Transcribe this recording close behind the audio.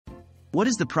What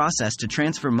is the process to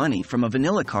transfer money from a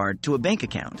vanilla card to a bank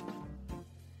account?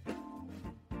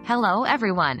 Hello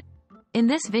everyone. In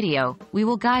this video, we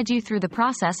will guide you through the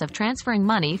process of transferring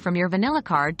money from your vanilla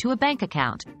card to a bank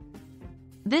account.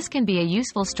 This can be a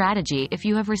useful strategy if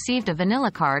you have received a vanilla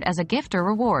card as a gift or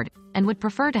reward, and would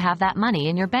prefer to have that money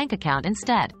in your bank account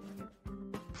instead.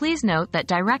 Please note that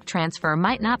direct transfer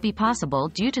might not be possible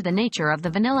due to the nature of the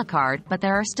vanilla card, but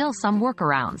there are still some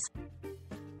workarounds.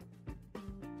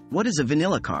 What is a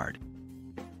vanilla card?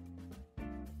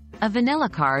 A vanilla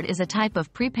card is a type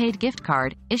of prepaid gift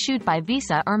card, issued by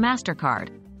Visa or MasterCard.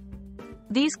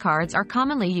 These cards are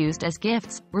commonly used as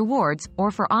gifts, rewards,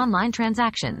 or for online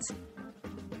transactions.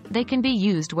 They can be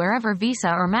used wherever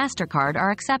Visa or MasterCard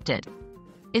are accepted.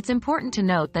 It's important to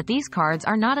note that these cards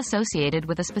are not associated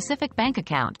with a specific bank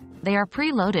account. They are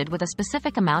pre-loaded with a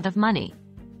specific amount of money.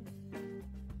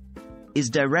 Is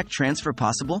direct transfer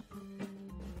possible?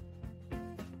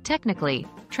 Technically,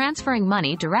 transferring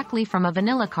money directly from a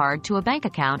vanilla card to a bank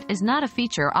account is not a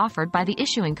feature offered by the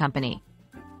issuing company.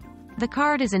 The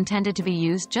card is intended to be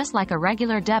used just like a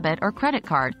regular debit or credit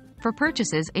card, for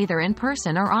purchases either in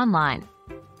person or online.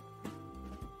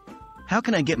 How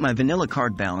can I get my vanilla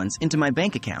card balance into my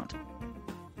bank account?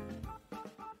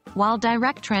 While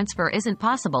direct transfer isn't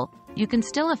possible, you can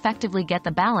still effectively get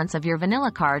the balance of your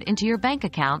vanilla card into your bank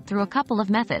account through a couple of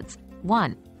methods.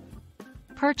 1.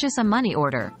 Purchase a money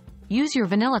order. Use your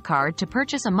vanilla card to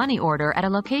purchase a money order at a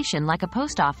location like a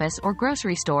post office or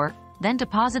grocery store, then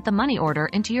deposit the money order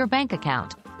into your bank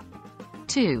account.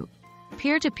 2.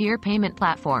 Peer-to-peer payment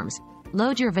platforms.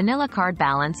 Load your vanilla card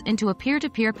balance into a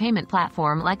peer-to-peer payment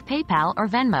platform like PayPal or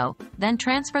Venmo, then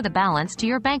transfer the balance to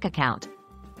your bank account.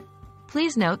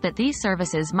 Please note that these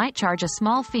services might charge a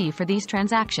small fee for these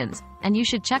transactions, and you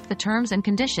should check the terms and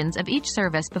conditions of each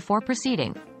service before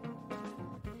proceeding.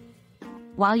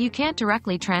 While you can't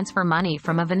directly transfer money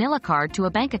from a vanilla card to a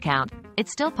bank account,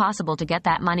 it's still possible to get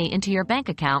that money into your bank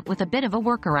account with a bit of a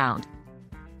workaround.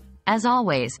 As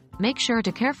always, make sure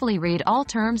to carefully read all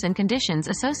terms and conditions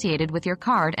associated with your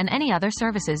card and any other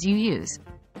services you use.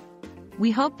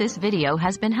 We hope this video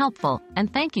has been helpful,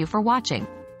 and thank you for watching.